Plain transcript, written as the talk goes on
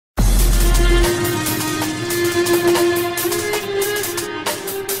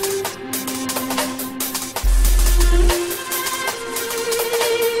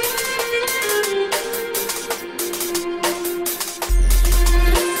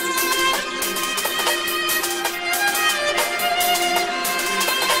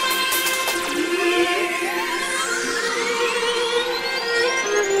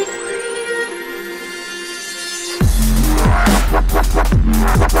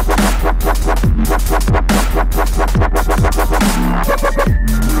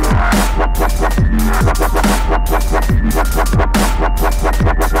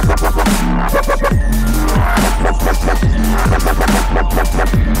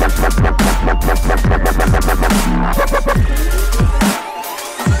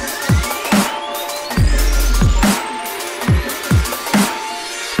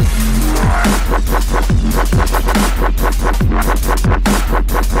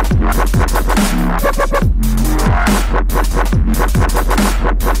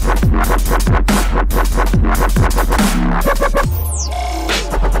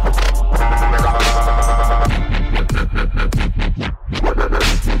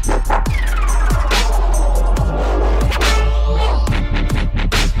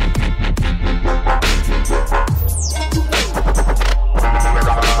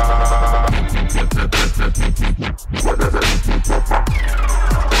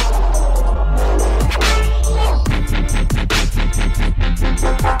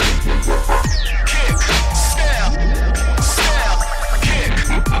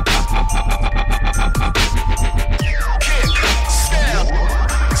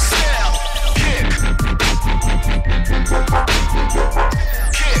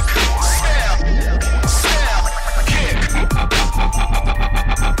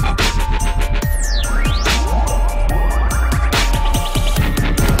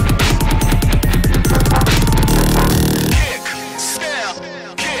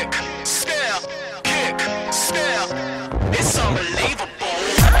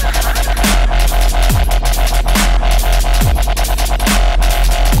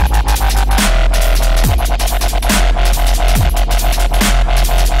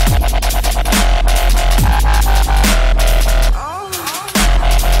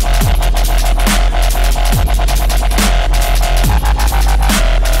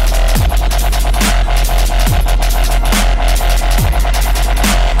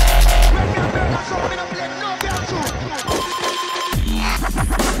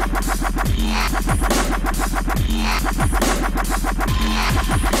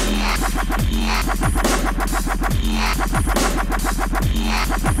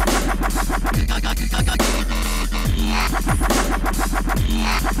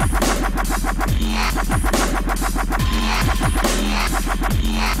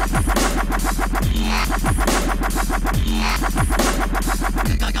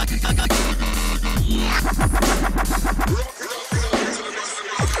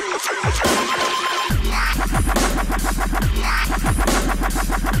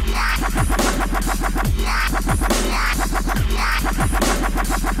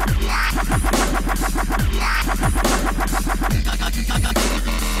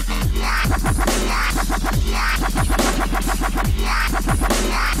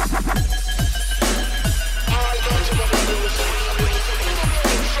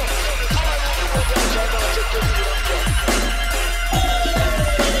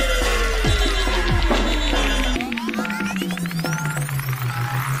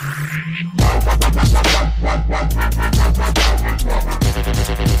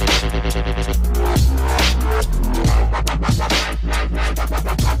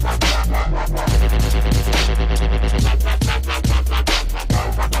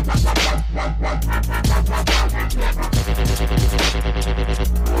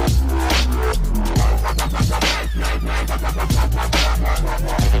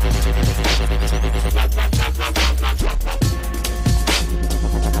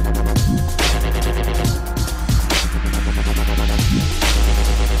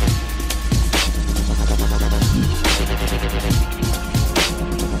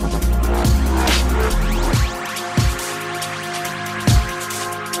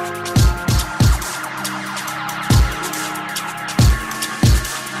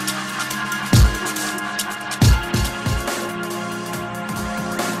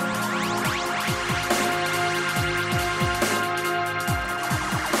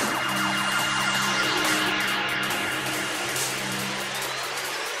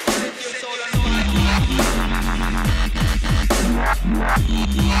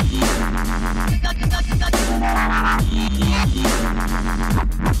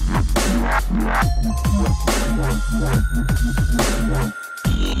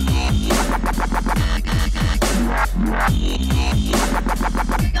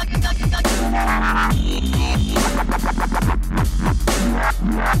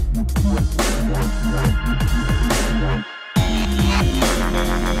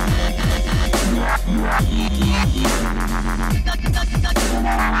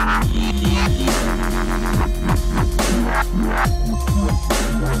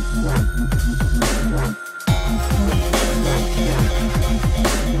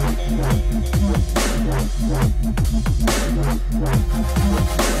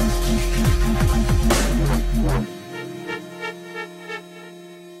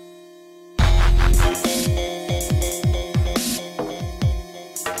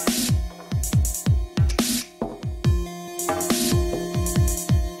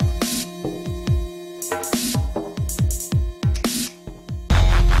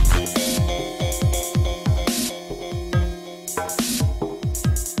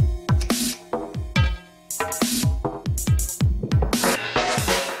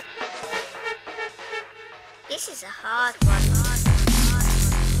This is a hard one.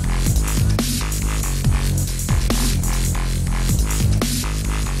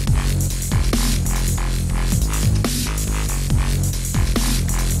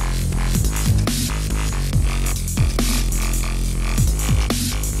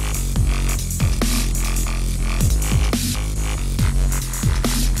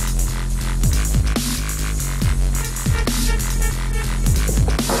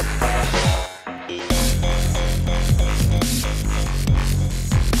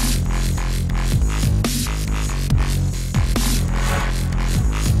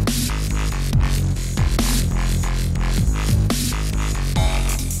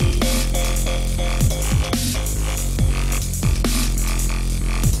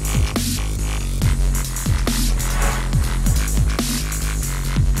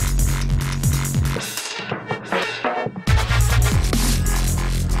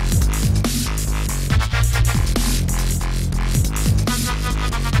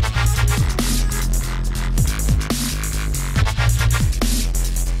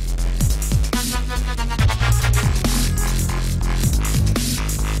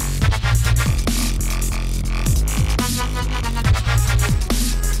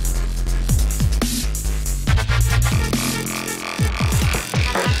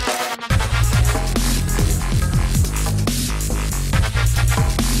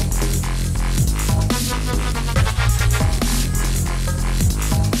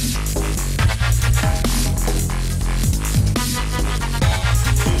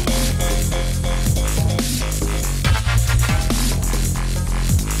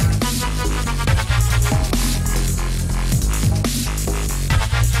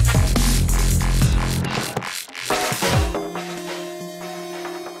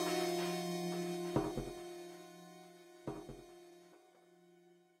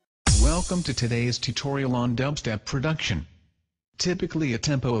 Welcome to today's tutorial on dubstep production. Typically a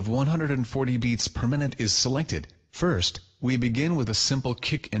tempo of 140 beats per minute is selected. First, we begin with a simple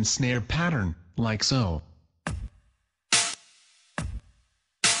kick and snare pattern, like so.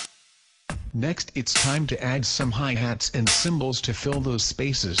 Next it's time to add some hi-hats and cymbals to fill those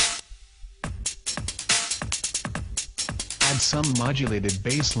spaces. Add some modulated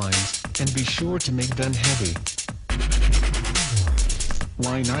bass lines, and be sure to make them heavy.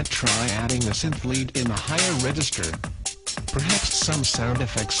 Why not try adding a synth lead in the higher register? Perhaps some sound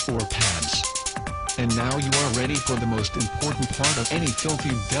effects or pads. And now you are ready for the most important part of any filthy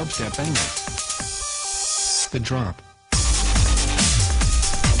dubstep banger. The drop.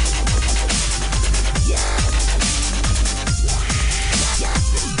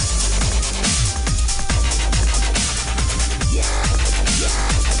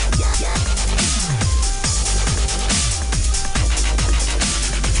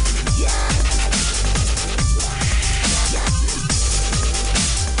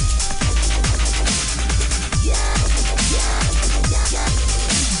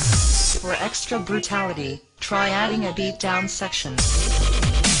 For extra brutality, try adding a beatdown section.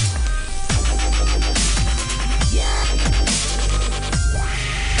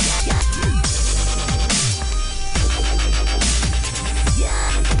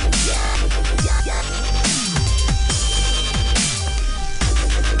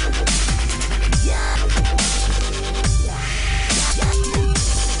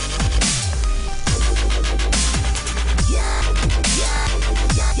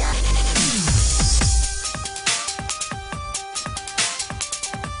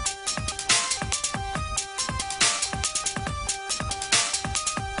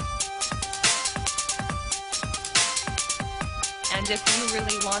 if you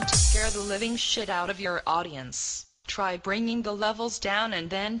really want to scare the living shit out of your audience, try bringing the levels down and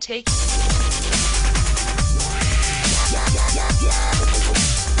then take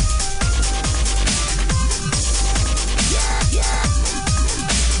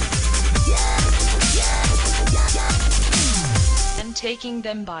and taking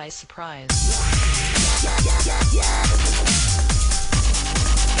them by surprise.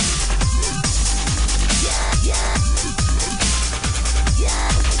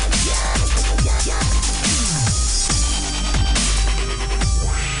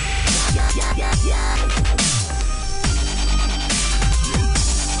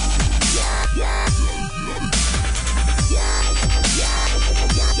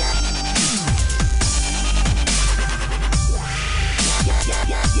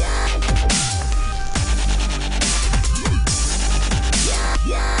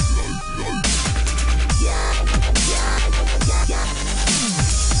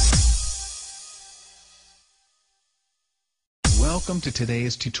 Welcome to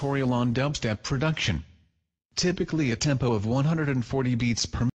today's tutorial on dubstep production. Typically a tempo of 140 beats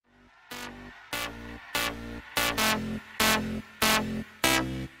per minute.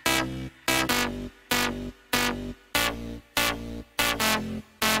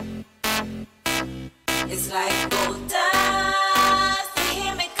 It's like gold dust, you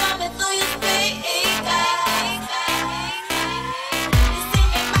hear me coming through your speakers. You see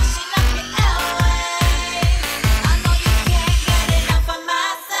me mashing up your airwaves. I know you can't get enough of my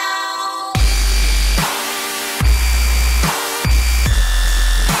sound.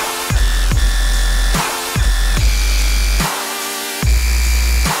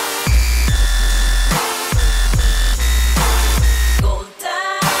 Gold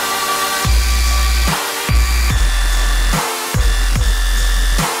dust.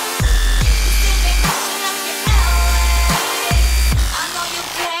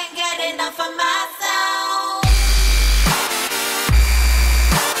 For myself,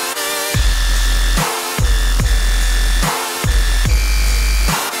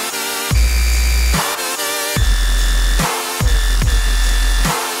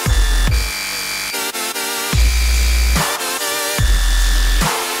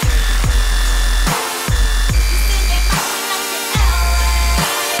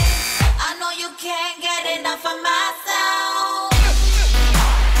 I know you can't get enough of myself.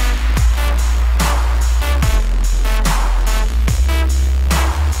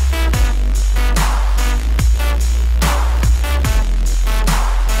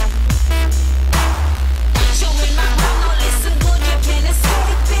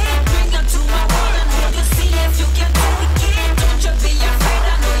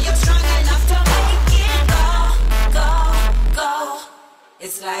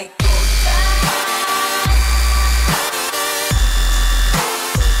 It's like gold dust.